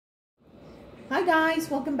Hi guys!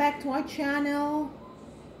 Welcome back to our channel.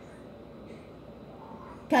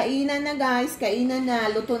 Kainan na guys, kainan na.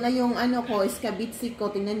 Luto na yung ano ko, escabitsi ko.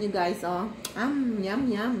 Tingnan nyo guys, oh. Yum,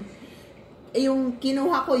 yum. Yung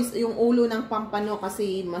kinuha ko is yung ulo ng pampano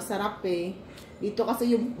kasi masarap eh. Dito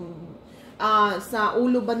kasi yung, sa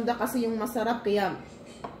ulo banda kasi yung masarap. Kaya,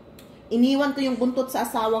 iniwan ko yung buntot sa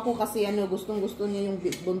asawa ko kasi ano, gustong-gusto niya yung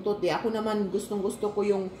buntot eh. Ako naman gustong-gusto ko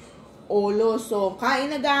yung ulo. So,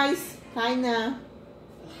 kain na guys. Kain na.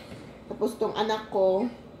 Tapos tong anak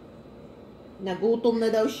ko, nagutom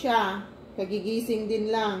na daw siya. Kagigising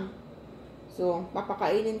din lang. So,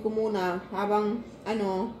 papakainin ko muna habang,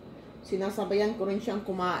 ano, sinasabayan ko rin siyang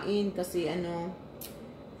kumain kasi, ano,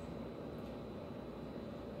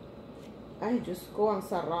 ay, Diyos ko, ang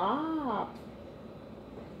sarap.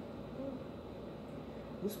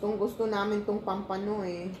 Gustong-gusto namin tong pampano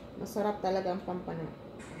eh. Masarap talaga ang pampano.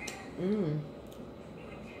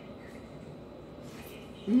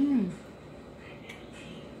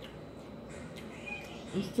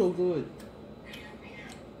 It's so good.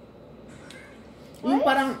 Yung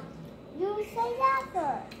parang... You say that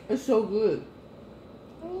first. It's so good.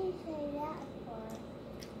 You say that first.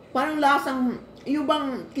 Parang lasang... Yung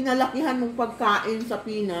bang kinalakihan mong pagkain sa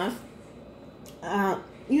Pinas,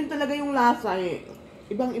 yun talaga yung lasa eh.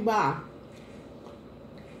 Ibang-iba.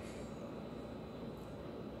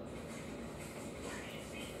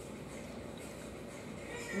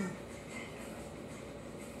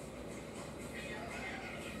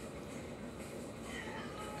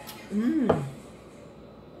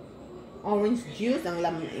 Orange juice ang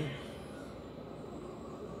lamig eh.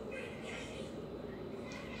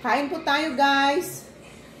 Kain po tayo guys.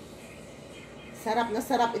 Sarap na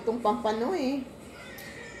sarap itong pampano eh.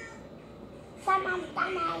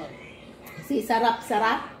 Tamay. Si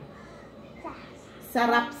sarap-sarap.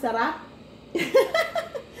 Sarap-sarap.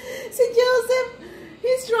 Si Joseph,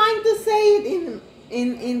 he's trying to say it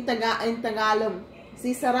in Tagalog.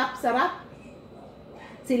 Si sarap-sarap.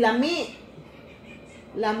 Si lami.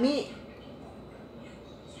 Lami.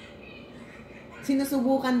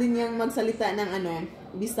 Sinusubukan din niyang magsalita ng ano,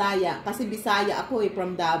 Bisaya. Kasi Bisaya ako eh,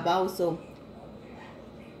 from Davao. So,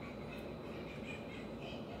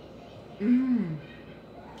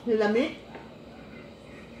 lami.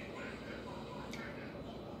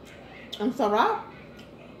 Ang sarap.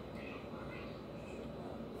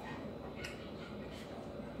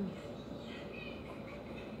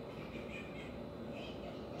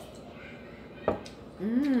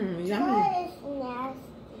 Yummy. What is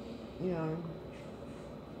nasty? Yeah.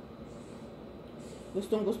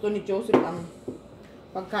 Gustong-gusto ni Joseph ang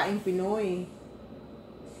pagkain Pinoy.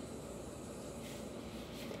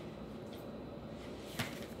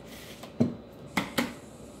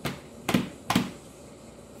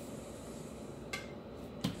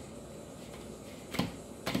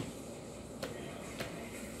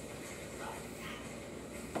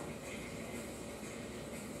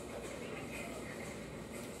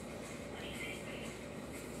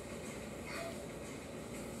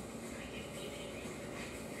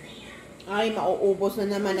 Ay, mauubos na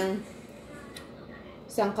naman ang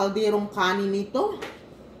isang kalderong kanin nito.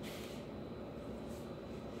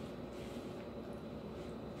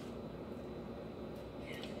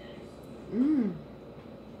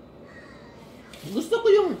 Gusto ko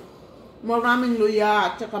yung maraming luya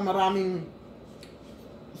at saka maraming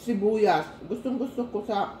sibuyas. Gustong-gusto ko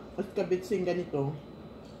sa escabetcheng ganito.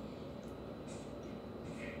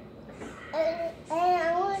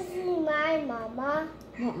 I want to see my mama.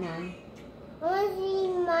 Not mine. I want to see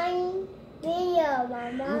my video,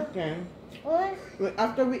 Mama. Okay. I Wait,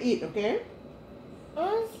 after we eat, okay?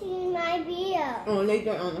 want to see my video. Oh,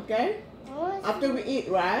 later on, okay? After we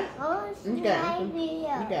eat, right? I want to see Okay. my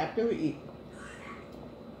video. Okay, after we eat.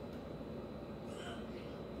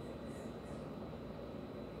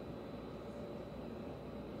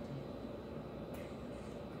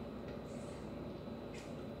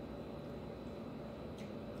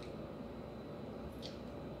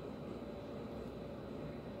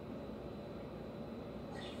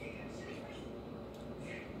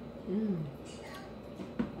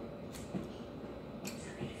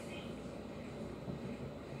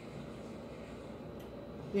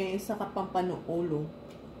 Yung isa ka pampano ulo.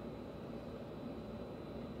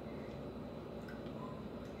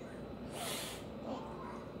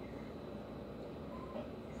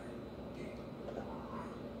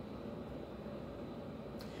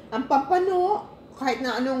 Ang pampano, kahit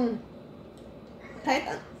na anong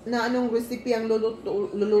recipe ang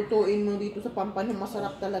lulutuin mo dito sa pampano,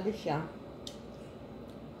 masarap talaga siya.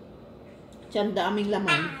 Ang daming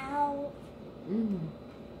laman. Ow.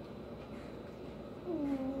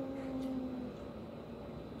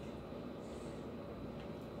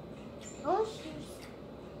 Oh, shoes.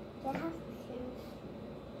 They have shoes.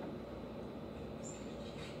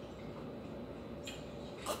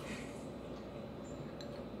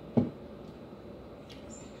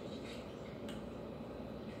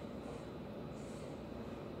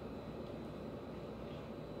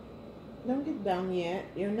 Don't get done yet.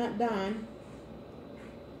 You're not done.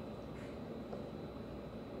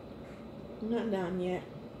 You're not done yet.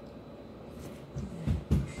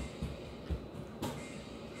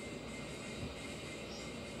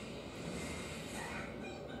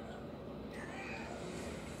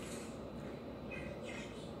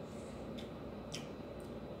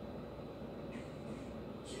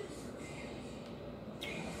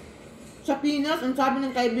 Sa Pinas, ang sabi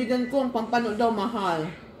ng kaibigan ko, ang Pampano daw mahal.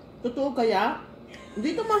 Totoo kaya?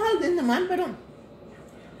 Dito mahal din naman, pero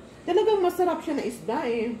talagang masarap siya na isda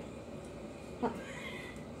eh.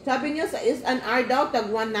 Sabi niya sa S&R daw,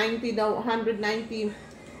 tag 190 daw, 190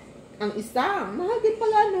 ang isa. Mahal din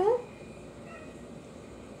pala, no?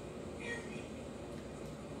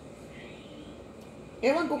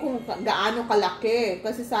 Ewan ko kung gaano kalaki.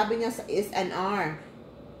 Kasi sabi niya sa S&R.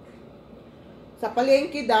 Sa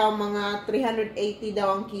palengke daw, mga 380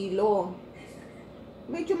 daw ang kilo.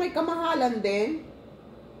 Medyo may kamahalan din.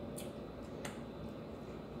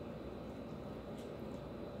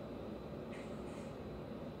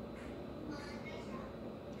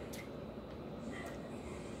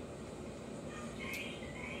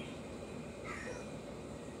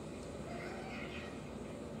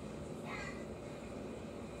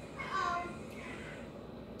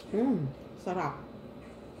 Sarap.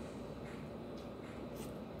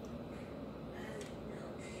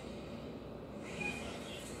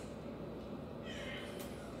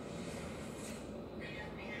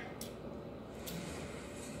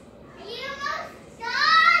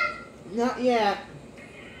 Not yet.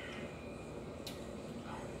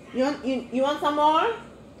 You want some more?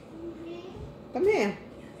 Come here.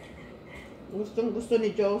 Gusto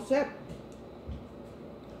ni Joseph.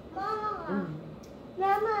 Mama.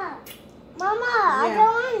 Mama, Yeah. I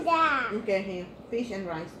don't want that. Okay, here. Fish and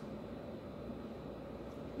rice.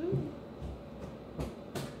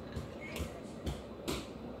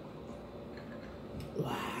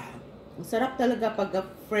 Wow. Ang sarap talaga pag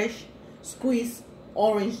fresh squeeze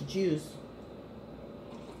orange juice.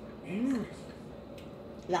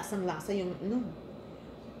 Lasang-lasa yung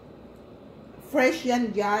fresh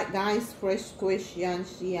yan guys, fresh squeeze yan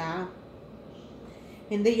siya.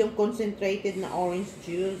 Hindi yung concentrated na orange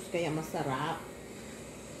juice, kaya masarap.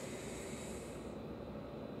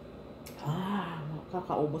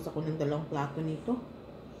 Kakaubos ako ng 2 plato nito.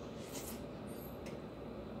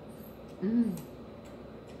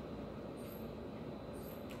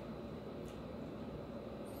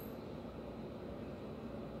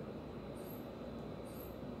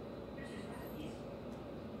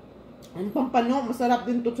 Ang Pampano, masarap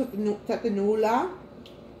din to sa tinula.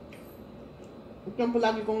 Ito ang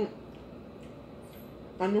palagi kong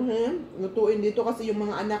lutuin dito kasi yung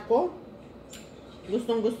mga anak ko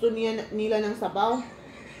gustong-gusto nila ng sabaw.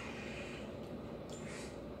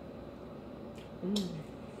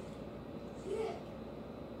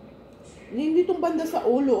 Hindi itong banda sa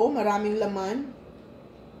ulo, maraming laman.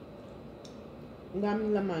 Ang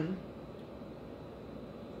daming laman.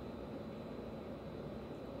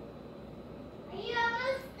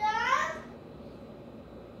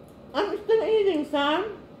 I'm still eating,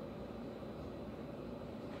 son.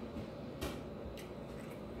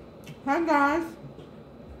 Hi, guys.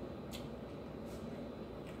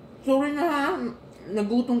 Sorry na ha.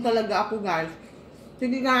 Nagutom talaga ako, guys.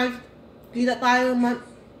 Sige, guys. Kita tayo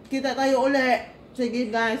ulit. Sige,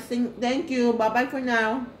 guys. Thank you. Bye-bye for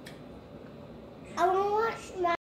now. I want to watch